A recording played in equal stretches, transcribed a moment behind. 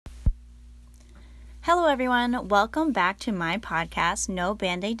Hello, everyone. Welcome back to my podcast, No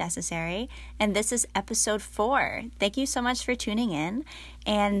Band-Aid Necessary, and this is episode 4. Thank you so much for tuning in,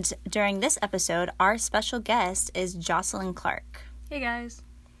 and during this episode, our special guest is Joselyn Clark. Hey, guys.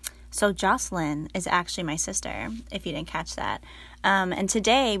 So Joselyn is actually my sister, if you didn't catch that, and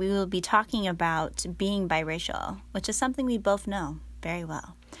today we will be talking about being biracial, which is something we both know very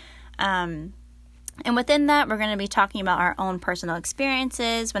well. And within that, we're going to be talking about our own personal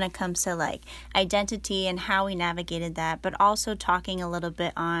experiences when it comes to like identity and how we navigated that, but also talking a little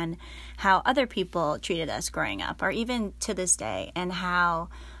bit on how other people treated us growing up or even to this day, and how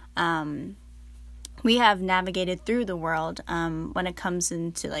we have navigated through the world when it comes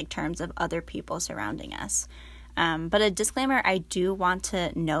into like terms of other people surrounding us. But a disclaimer I do want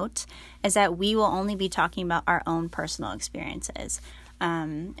to note is that we will only be talking about our own personal experiences.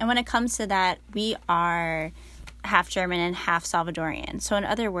 And when it comes to that, we are half German and half Salvadorian. So in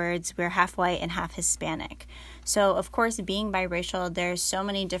other words, we're half white and half Hispanic. So of course, being biracial, there's so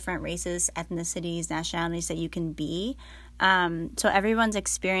many different races, ethnicities, nationalities that you can be. So everyone's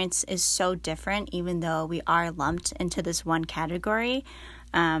experience is so different, even though we are lumped into this one category.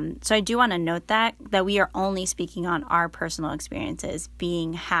 So I do want to note that we are only speaking on our personal experiences,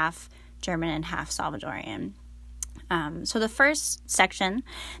 being half German and half Salvadorian. So the first section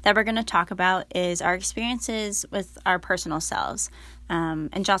that we're going to talk about is our experiences with our personal selves.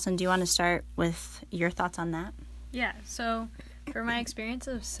 And Jocelyn, do you want to start with your thoughts on that? Yeah, so for my experience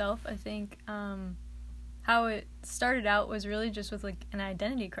of self, I think how it started out was really just with like an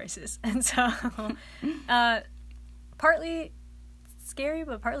identity crisis. And so partly scary,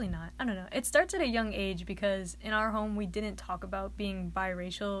 but partly not. I don't know. It starts at a young age because in our home, we didn't talk about being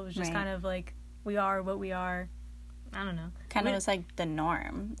biracial. It was just kind of like, we are what we are. I don't know. Kind of was like the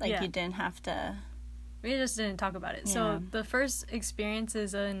norm. Like you didn't have to... We just didn't talk about it. Yeah. So the first experience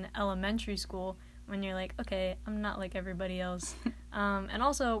is in elementary school when you're like, okay, I'm not like everybody else. And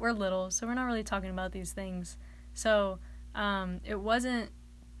also, we're little, so we're not really talking about these things. So it wasn't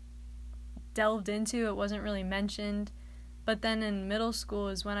delved into. It wasn't really mentioned. But then in middle school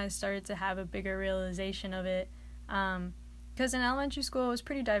is when I started to have a bigger realization of it. Because in elementary school, it was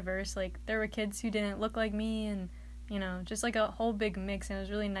pretty diverse. Like, there were kids who didn't look like me and... you know, just like a whole big mix, and it was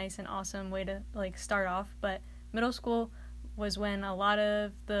really nice and awesome way to like start off. But middle school was when a lot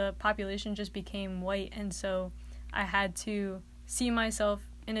of the population just became white, and so I had to see myself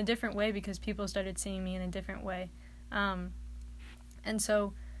in a different way because people started seeing me in a different way. And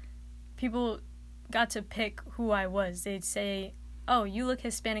so people got to pick who I was. They'd say, oh, you look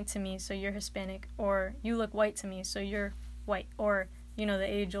Hispanic to me, so you're Hispanic, or you look white to me, so you're white, or, you know,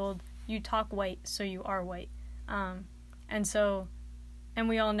 the age-old, you talk white, so you are white. And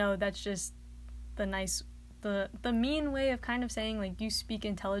we all know that's just the mean way of kind of saying, like, you speak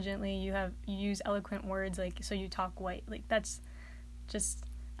intelligently, you use eloquent words, like, so you talk white. Like, that's just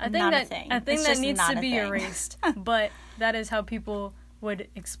a thing that needs to be erased, but that is how people would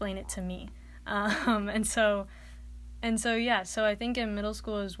explain it to me. So I think in middle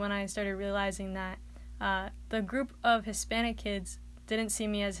school is when I started realizing that, the group of Hispanic kids didn't see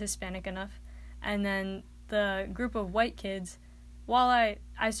me as Hispanic enough, and then the group of white kids, while I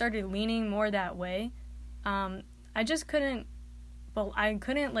started leaning more that way, I just couldn't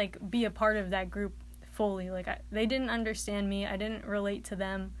like be a part of that group fully. Like, they didn't understand me. I didn't relate to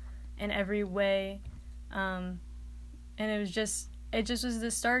them in every way. And it just was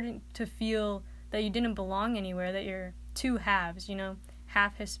the starting to feel that you didn't belong anywhere, that you're two halves, you know,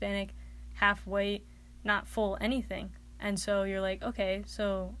 half Hispanic, half white, not full anything. And so you're like, okay,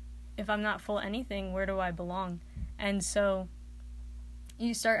 so if I'm not full anything, where do I belong? And so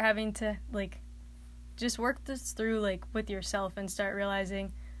you start having to, like, just work this through, like, with yourself and start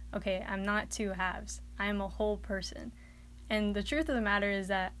realizing, okay, I'm not two halves. I'm a whole person. And the truth of the matter is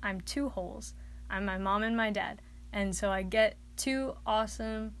that I'm two wholes. I'm my mom and my dad. And so I get two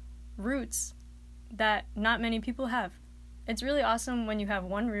awesome roots that not many people have. It's really awesome when you have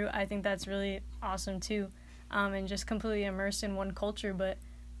one root. I think that's really awesome, too, and just completely immersed in one culture, but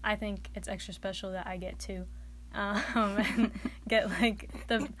I think it's extra special that I get to and get like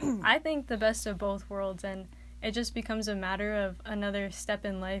I think the best of both worlds, and it just becomes a matter of another step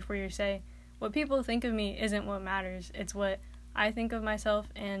in life where you say, what people think of me isn't what matters. It's what I think of myself,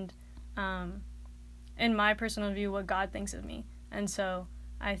 and in my personal view, what God thinks of me. And so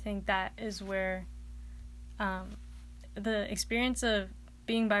I think that is where the experience of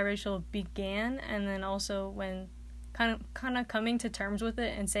being biracial began, and then also when kind of coming to terms with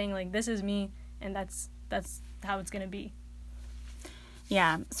it and saying, like, this is me, and that's how it's gonna be.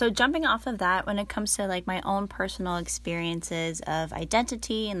 Yeah, so jumping off of that, when it comes to like my own personal experiences of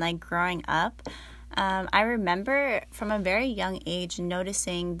identity and like growing up, I remember from a very young age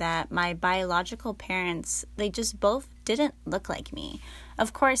noticing that my biological parents, they just both didn't look like me.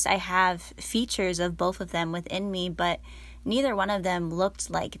 Of course, I have features of both of them within me, but neither one of them looked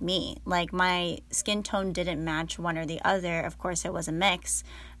like me. Like, my skin tone didn't match one or the other. Of course, it was a mix.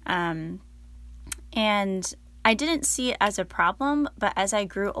 And I didn't see it as a problem, but as I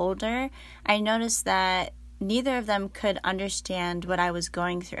grew older, I noticed that neither of them could understand what I was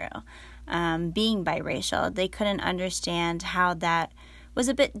going through. Being biracial, they couldn't understand how that was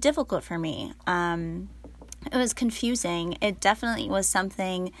a bit difficult for me. It was confusing. It definitely was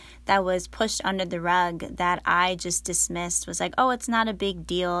something that was pushed under the rug that I just dismissed, was like, oh, it's not a big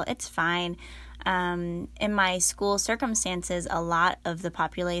deal. It's fine. In my school circumstances, a lot of the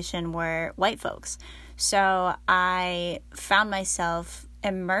population were white folks. So I found myself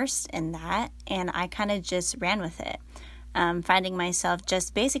immersed in that, and I kind of just ran with it. Finding myself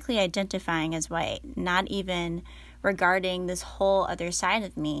just basically identifying as white, not even regarding this whole other side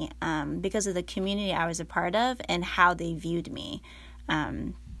of me, because of the community I was a part of and how they viewed me.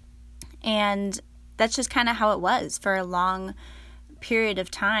 And that's just kind of how it was for a long period of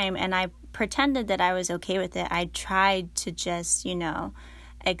time. And I pretended that I was okay with it. I tried to just,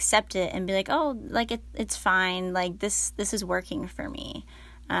 accept it and be like, oh, like it's fine. Like this is working for me.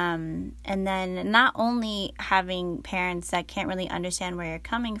 And then not only having parents that can't really understand where you're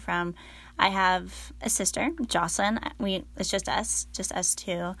coming from, I have a sister, Joselyn. It's just us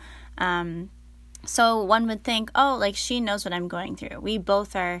two. So one would think, oh, like she knows what I'm going through. We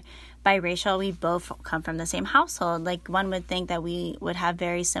both are biracial. We both come from the same household. Like one would think that we would have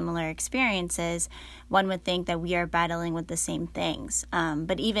very similar experiences. One would think that we are battling with the same things.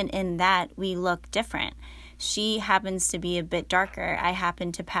 But even in that, we look different. She happens to be a bit darker. I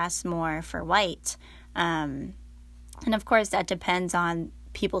happen to pass more for white. And of course, that depends on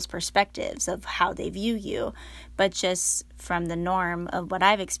people's perspectives of how they view you. But just from the norm of what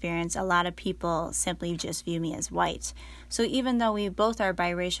I've experienced, a lot of people simply just view me as white. So even though we both are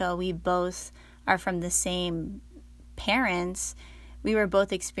biracial, we both are from the same parents, we were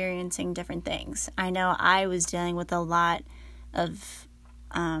both experiencing different things. I know I was dealing with a lot of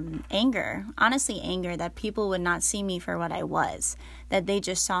anger, honestly anger, that people would not see me for what I was, that they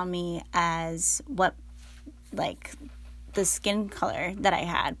just saw me as what, like, the skin color that I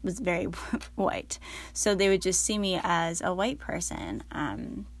had was very white. So they would just see me as a white person.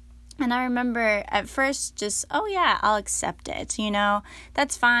 And I remember at first just, oh yeah, I'll accept it.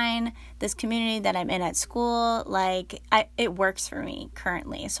 That's fine. This community that I'm in at school, it works for me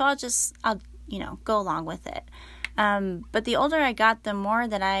currently. So I'll go along with it. But the older I got, the more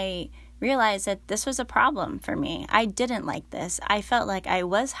that I realized that this was a problem for me. I didn't like this. I felt like I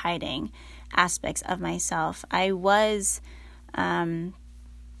was hiding aspects of myself. I was hiding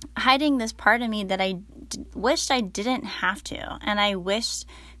this part of me that I wished I didn't have to. And I wished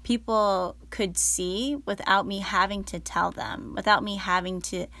people could see without me having to tell them, without me having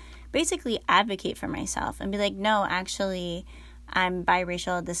to basically advocate for myself and be like, no, actually, I'm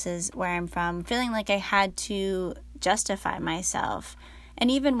biracial. This is where I'm from. Feeling like I had to justify myself. And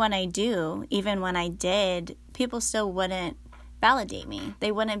even when I did, people still wouldn't validate me.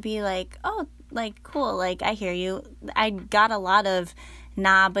 They wouldn't be like, oh, like, cool, like, I hear you. I got a lot of,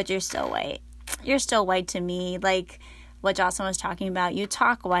 nah, but you're still white. You're still white to me. Like what Jocelyn was talking about. You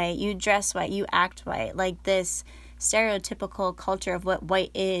talk white, you dress white, you act white. Like this stereotypical culture of what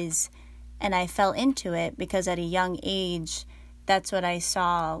white is. And I fell into it because at a young age, that's what I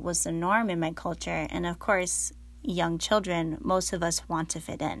saw was the norm in my culture. And of course, young children, most of us want to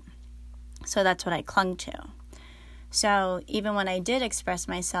fit in. So that's what I clung to. So even when I did express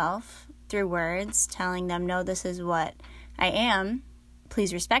myself through words, telling them, no, this is what I am,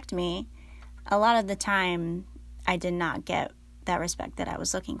 please respect me, a lot of the time I did not get that respect that I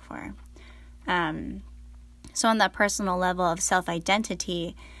was looking for. So on that personal level of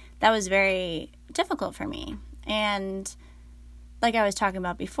self-identity, that was very difficult for me. And like I was talking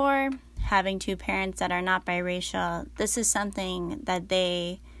about before, having two parents that are not biracial, this is something that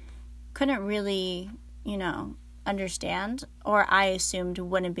they couldn't really, understand, or I assumed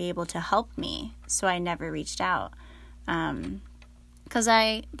wouldn't be able to help me, so I never reached out. Because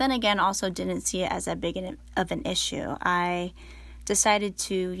I, then again, also didn't see it as that big of an issue. I decided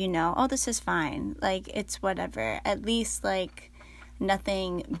to, oh, this is fine. Like, it's whatever. At least, like,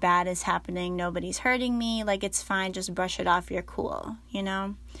 nothing bad is happening. Nobody's hurting me. Like, it's fine. Just brush it off. You're cool,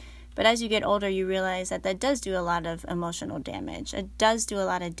 But as you get older, you realize that does do a lot of emotional damage. It does do a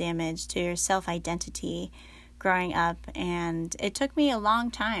lot of damage to your self-identity growing up. And it took me a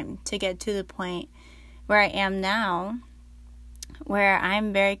long time to get to the point where I am now, where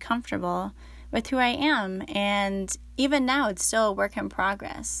I'm very comfortable with who I am. And even now, it's still a work in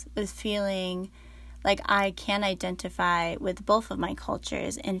progress with feeling like I can identify with both of my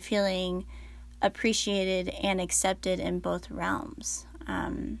cultures and feeling appreciated and accepted in both realms.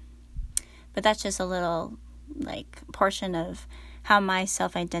 But that's just a little portion of how my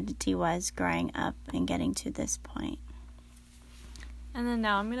self-identity was growing up and getting to this point. And then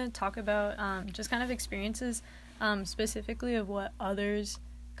now I'm going to talk about just kind of experiences, specifically of what others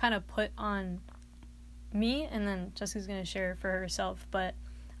kind of put on me, and then Jessica's going to share for herself. But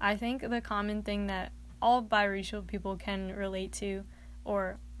I think the common thing that all biracial people can relate to,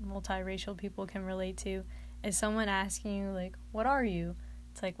 or multiracial people can relate to, is someone asking you, what are you?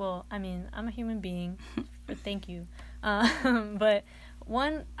 It's well, I mean, I'm a human being, but thank you. But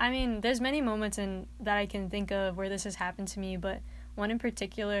there's many moments that I can think of where this has happened to me, but one in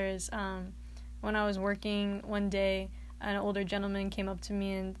particular is when I was working one day, an older gentleman came up to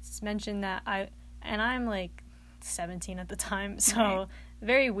me and mentioned that I'm 17 at the time, so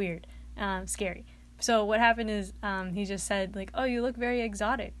very weird, scary. So what happened is he just said, oh, you look very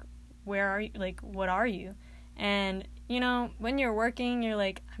exotic. Where are you? What are you? And, when you're working, you're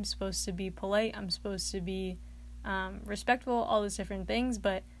I'm supposed to be polite. I'm supposed to be respectful, all those different things.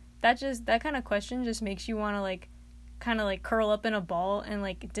 But that kind of question just makes you want to, kind of, curl up in a ball and,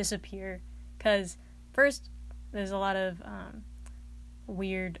 disappear. Because, first, there's a lot of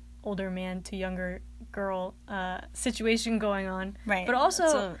weird older man to younger girl situation going on. Right. But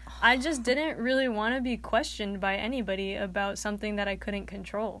also, I just didn't really want to be questioned by anybody about something that I couldn't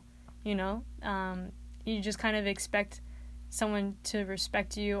control, You just kind of expect someone to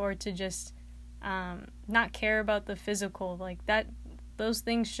respect you or to just not care about the physical. That, those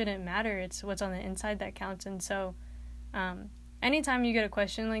things shouldn't matter. It's what's on the inside that counts. And so anytime you get a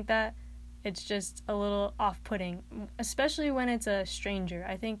question like that, it's just a little off-putting, especially when it's a stranger.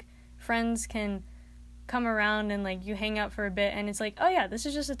 I think friends can come around and you hang out for a bit and it's oh yeah, this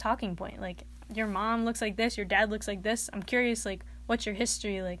is just a talking point. Your mom looks like this, your dad looks like this. I'm curious, what's your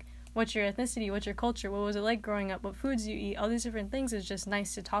history? What's your ethnicity? What's your culture? What was it like growing up? What foods do you eat? All these different things is just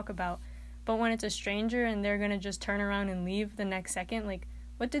nice to talk about. But when it's a stranger and they're going to just turn around and leave the next second,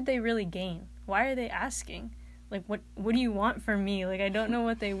 what did they really gain? Why are they asking? What do you want from me? I don't know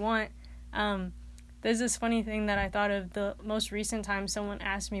what they want. There's this funny thing that I thought of the most recent time someone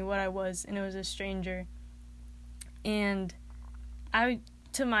asked me what I was, and it was a stranger. And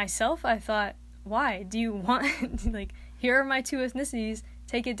to myself, I thought, why? Do you want, here are my two ethnicities,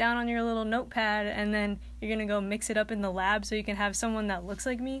 take it down on your little notepad, and then you're going to go mix it up in the lab so you can have someone that looks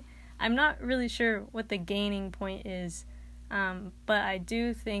like me? I'm not really sure what the gaining point is, but I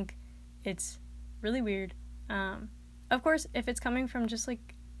do think it's really weird. Of course, if it's coming from just,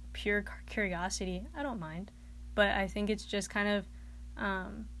 pure curiosity, I don't mind. But I think it's just kind of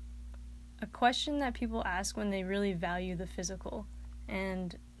a question that people ask when they really value the physical.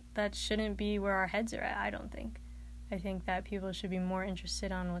 And that shouldn't be where our heads are at, I don't think. I think that people should be more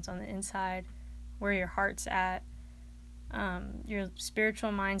interested on what's on the inside, where your heart's at, your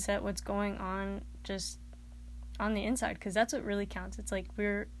spiritual mindset, what's going on just on the inside, because that's what really counts. It's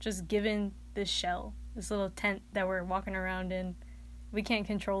we're just given this shell, this little tent that we're walking around in. We can't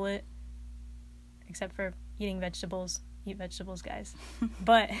control it, except for eating vegetables. Eat vegetables, guys.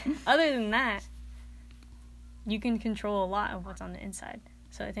 But other than that, you can control a lot of what's on the inside.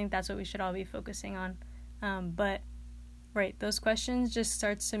 So I think that's what we should all be focusing on. But, right, those questions just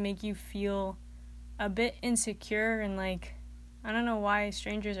starts to make you feel a bit insecure and I don't know why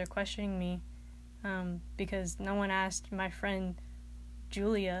strangers are questioning me, because no one asked my friend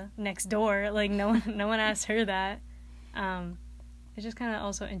Julia next door. No one asked her that. It's just kind of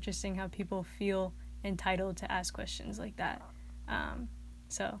also interesting how people feel entitled to ask questions like that.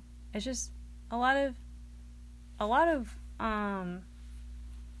 So it's just a lot of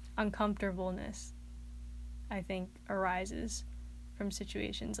uncomfortableness, I think, arises from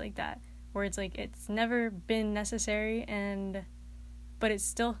situations like that, where it's it's never been necessary, but it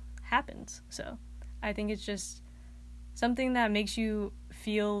still happens. So I think it's just something that makes you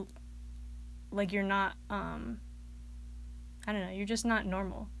feel like you're not I don't know, you're just not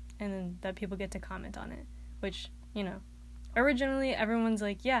normal, and then that people get to comment on it, which, originally everyone's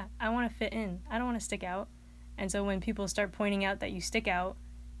yeah, I want to fit in, I don't want to stick out. And so when people start pointing out that you stick out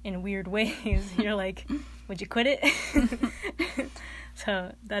in weird ways, you're would you quit it?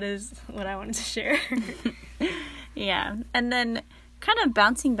 So that is what I wanted to share. Yeah, and then kind of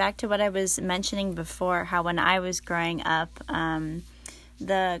bouncing back to what I was mentioning before, how when I was growing up,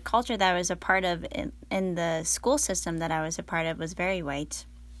 the culture that I was a part of in the school system that I was a part of was very white.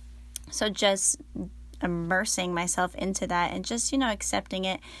 So just immersing myself into that and just, accepting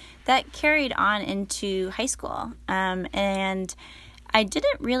it, that carried on into high school. And I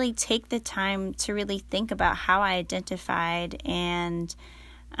didn't really take the time to really think about how I identified, and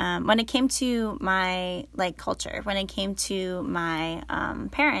when it came to my culture, when it came to my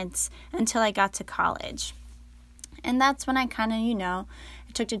parents, until I got to college. And that's when I kind of, I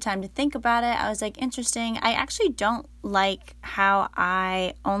took the time to think about it. I was like, interesting. I actually don't like how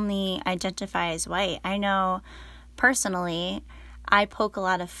I only identify as white. I know personally I poke a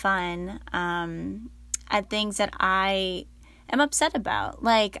lot of fun at things that I am upset about.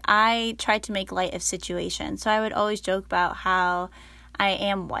 Like, I try to make light of situations. So I would always joke about how I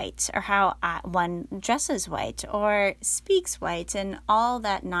am white, or how one dresses white or speaks white, and all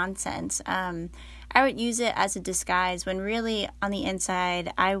that nonsense. I would use it as a disguise when really on the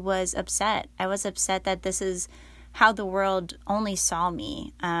inside I was upset. I was upset that this is how the world only saw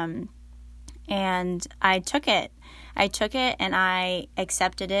me. And I took it. And I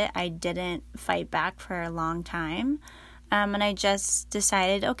accepted it. I didn't fight back for a long time. And I just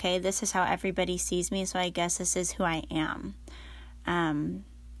decided, okay, this is how everybody sees me, so I guess this is who I am.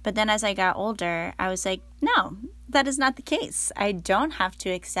 But then as I got older, I was like, no, that is not the case. I don't have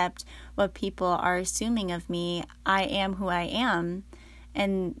to accept what people are assuming of me. I am who I am,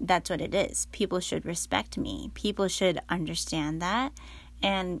 and that's what it is. People should respect me. People should understand that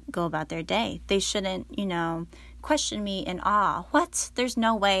and go about their day. They shouldn't, question me in awe. What? There's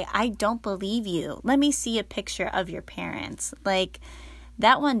no way. I don't believe you. Let me see a picture of your parents. Like,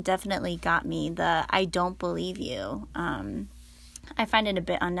 that one definitely got me, the I don't believe you. I find it a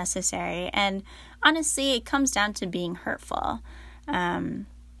bit unnecessary, and honestly, it comes down to being hurtful.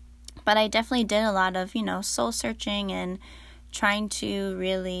 But I definitely did a lot of, soul searching and trying to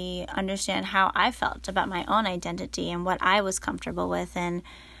really understand how I felt about my own identity and what I was comfortable with, and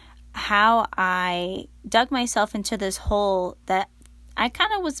how I dug myself into this hole that I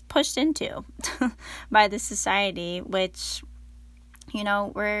kind of was pushed into by the society, which,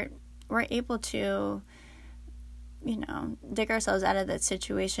 we're able to dig ourselves out of that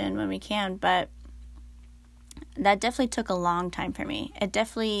situation when we can, but that definitely took a long time for me. It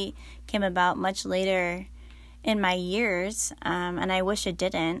definitely came about much later in my years, and I wish it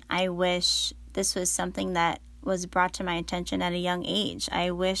didn't. I wish this was something that was brought to my attention at a young age. I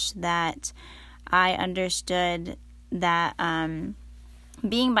wish that I understood that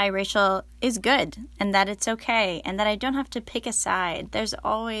being biracial is good, and that it's okay, and that I don't have to pick a side. There's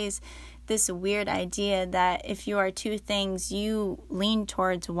always this weird idea that if you are two things, you lean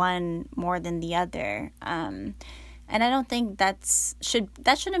towards one more than the other. And I don't think that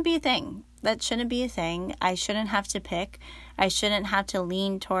shouldn't be a thing. That shouldn't be a thing. I shouldn't have to pick. I shouldn't have to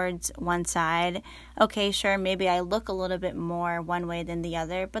lean towards one side. Okay, sure, maybe I look a little bit more one way than the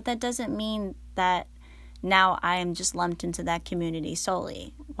other, but that doesn't mean that now I am just lumped into that community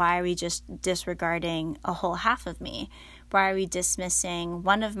solely. Why are we just disregarding a whole half of me? Why are we dismissing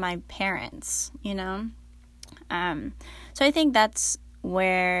one of my parents, So I think that's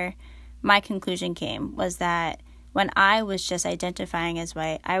where my conclusion came, was that when I was just identifying as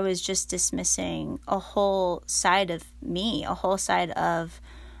white, I was just dismissing a whole side of me, a whole side of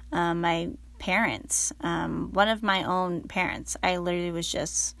my parents, one of my own parents. I literally was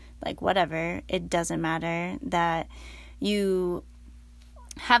just like, whatever, it doesn't matter that you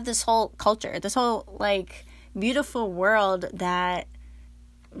have this whole culture, this whole beautiful world that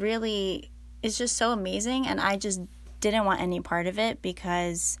really is just so amazing, and I just didn't want any part of it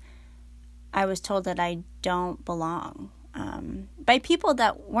because I was told that I don't belong by people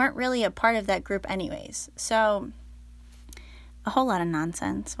that weren't really a part of that group anyways. So a whole lot of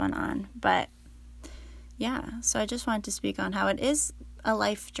nonsense went on, but yeah, so I just wanted to speak on how it is a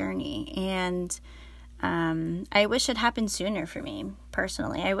life journey, and I wish it happened sooner for me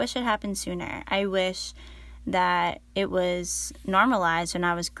personally. I wish it happened sooner. I wish that it was normalized when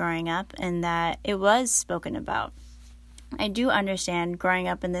I was growing up, and that it was spoken about. I do understand growing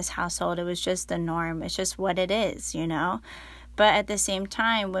up in this household, it was just the norm. It's just what it is, But at the same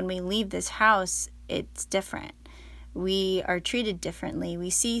time, when we leave this house, it's different. We are treated differently. We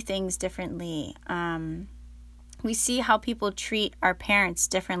see things differently. We see how people treat our parents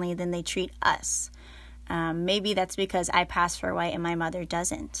differently than they treat us. Maybe that's because I pass for white and my mother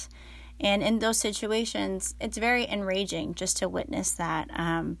doesn't. And in those situations, it's very enraging just to witness that.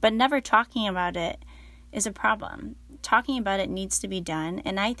 But never talking about it is a problem. Talking about it needs to be done.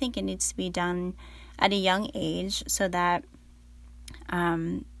 And I think it needs to be done at a young age so that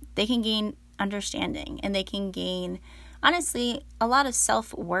they can gain understanding, and they can gain, honestly, a lot of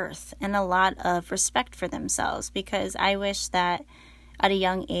self-worth and a lot of respect for themselves. Because I wish that at a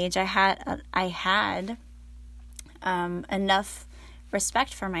young age, I had enough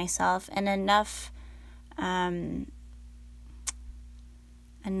respect for myself and enough, not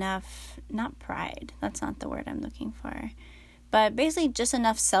pride, that's not the word I'm looking for, but basically just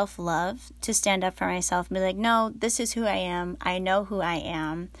enough self-love to stand up for myself and be like, no, this is who I am. I know who I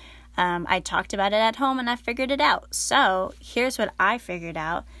am. I talked about it at home and I figured it out. So here's what I figured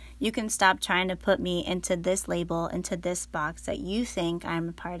out. You can stop trying to put me into this label, into this box that you think I'm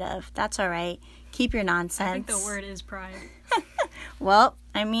a part of. That's all right. Keep your nonsense. I think the word is pride. Well,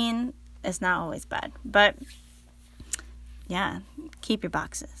 I mean, it's not always bad. But, yeah, keep your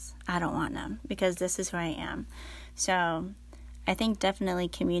boxes. I don't want them because this is who I am. So I think definitely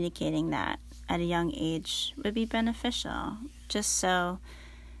communicating that at a young age would be beneficial. Just so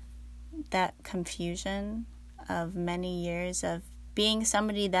that confusion of many years of being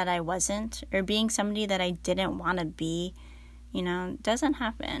somebody that I wasn't or being somebody that I didn't want to be, doesn't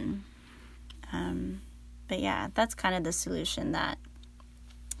happen. But yeah, that's kind of the solution that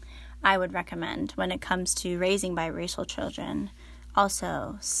I would recommend when it comes to raising biracial children.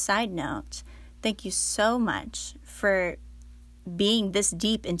 Also, side note, thank you so much for being this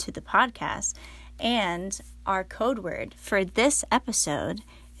deep into the podcast. And our code word for this episode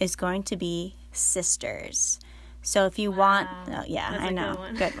is going to be sisters. So if you want, I know,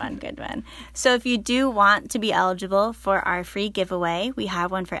 good one. So if you do want to be eligible for our free giveaway, we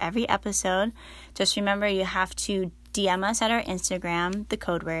have one for every episode. Just remember, you have to DM us at our Instagram, the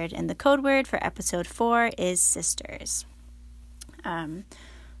code word, and the code word for episode 4 is sisters.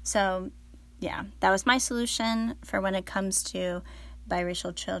 So yeah, that was my solution for when it comes to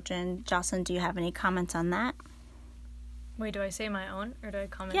biracial children. Jocelyn, do you have any comments on that? Wait, do I say my own or do I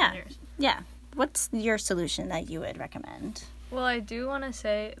comment on yours? Yeah. What's your solution that you would recommend? Well, I do want to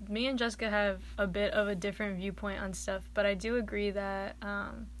say me and Jessica have a bit of a different viewpoint on stuff, but I do agree that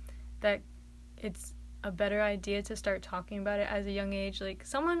that it's a better idea to start talking about it as a young age. Like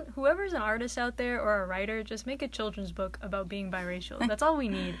whoever's an artist out there or a writer, just make a children's book about being biracial. That's all we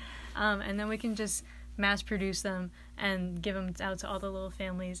need. And then we can just mass produce them and give them out to all the little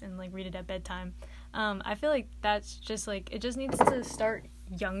families and read it at bedtime. I feel like that's just it just needs to start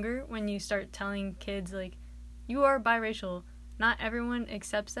younger when you start telling kids you are biracial. Not everyone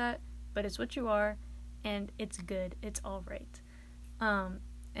accepts that, but it's what you are and it's good. It's all right.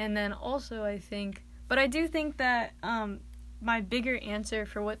 And then also I do think that my bigger answer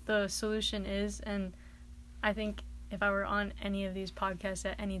for what the solution is, and I think if I were on any of these podcasts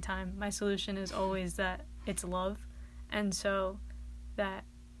at any time, my solution is always that it's love. And so that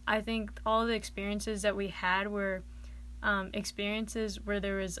I think all the experiences that we had were experiences where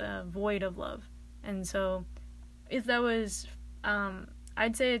there was a void of love. And so if that was,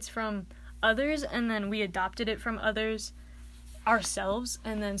 I'd say it's from others, and then we adopted it from others ourselves,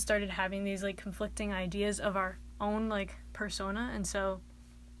 and then started having these conflicting ideas of our own persona. And so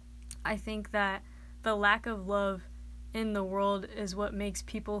I think that the lack of love in the world is what makes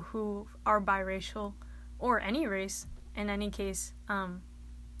people who are biracial, or any race in any case,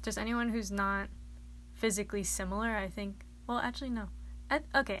 just anyone who's not physically similar, I think, well, actually, no.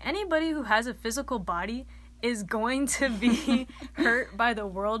 Anybody who has a physical body is going to be hurt by the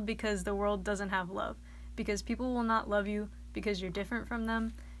world because the world doesn't have love. Because people will not love you because you're different from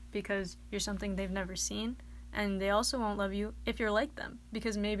them, because you're something they've never seen. And they also won't love you if you're like them,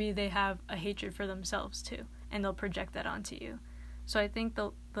 because maybe they have a hatred for themselves too, and they'll project that onto you. So I think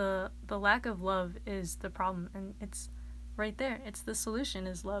the lack of love is the problem, and it's right there. It's the solution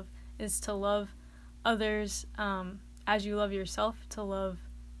is love, is to love others as you love yourself, to love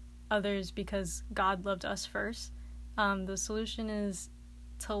others because God loved us first. The solution is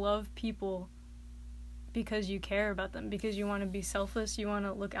to love people because you care about them, because you want to be selfless, you want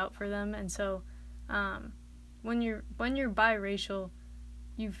to look out for them. And so when you're biracial,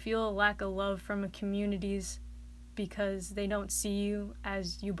 you feel a lack of love from communities because they don't see you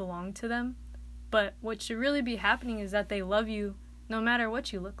as you belong to them. But what should really be happening is that they love you no matter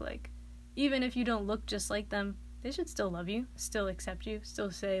what you look like. Even if you don't look just like them, they should still love you, still accept you,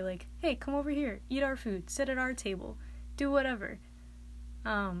 still say hey, come over here, eat our food, sit at our table, do whatever.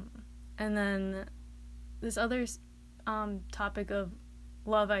 And then this other topic of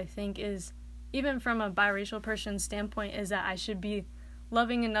love, I think, is, even from a biracial person's standpoint, is that I should be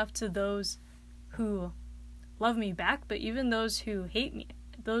loving enough to those who love me back, but even those who hate me,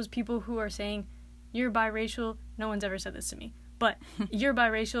 those people who are saying, you're biracial, no one's ever said this to me, but you're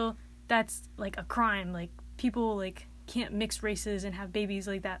biracial, that's a crime, people can't mix races and have babies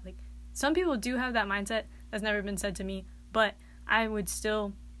like that. Some people do have that mindset. That's never been said to me, but I would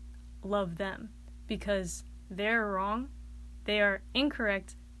still love them because they're wrong they are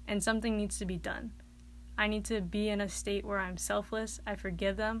incorrect and something needs to be done. I need to be in a state where I'm selfless, I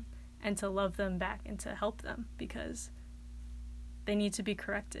forgive them, and to love them back and to help them because they need to be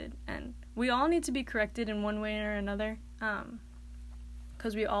corrected. And we all need to be corrected in one way or another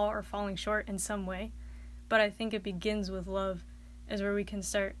because we all are falling short in some way. But I think it begins with love is where we can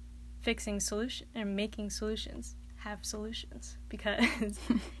start fixing solutions and making solutions, have solutions. Because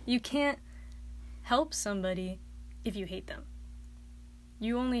you can't help somebody if you hate them.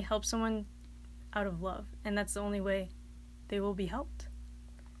 You only help someone out of love, and that's the only way they will be helped.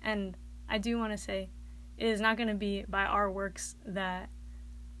 And I do want to say, it is not going to be by our works that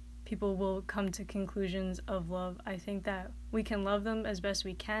people will come to conclusions of love. I think that we can love them as best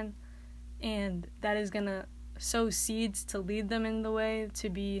we can, and that is going to sow seeds to lead them in the way to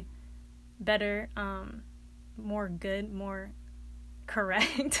be better, more good, more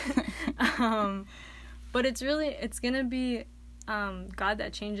correct. But it's going to be God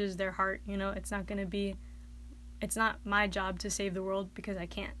that changes their heart. You know, it's not my job to save the world because I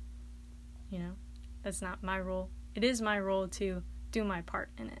can't. You know, that's not my role. It is my role to do my part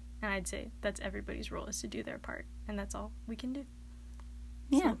in it. And I'd say that's everybody's role, is to do their part. And that's all we can do.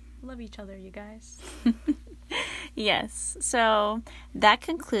 Yeah. So, love each other, you guys. Yes. So that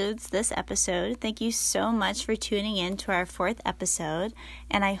concludes this episode. Thank you so much for tuning in to our 4th episode.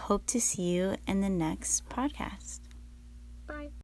 And I hope to see you in the next podcast. Bye.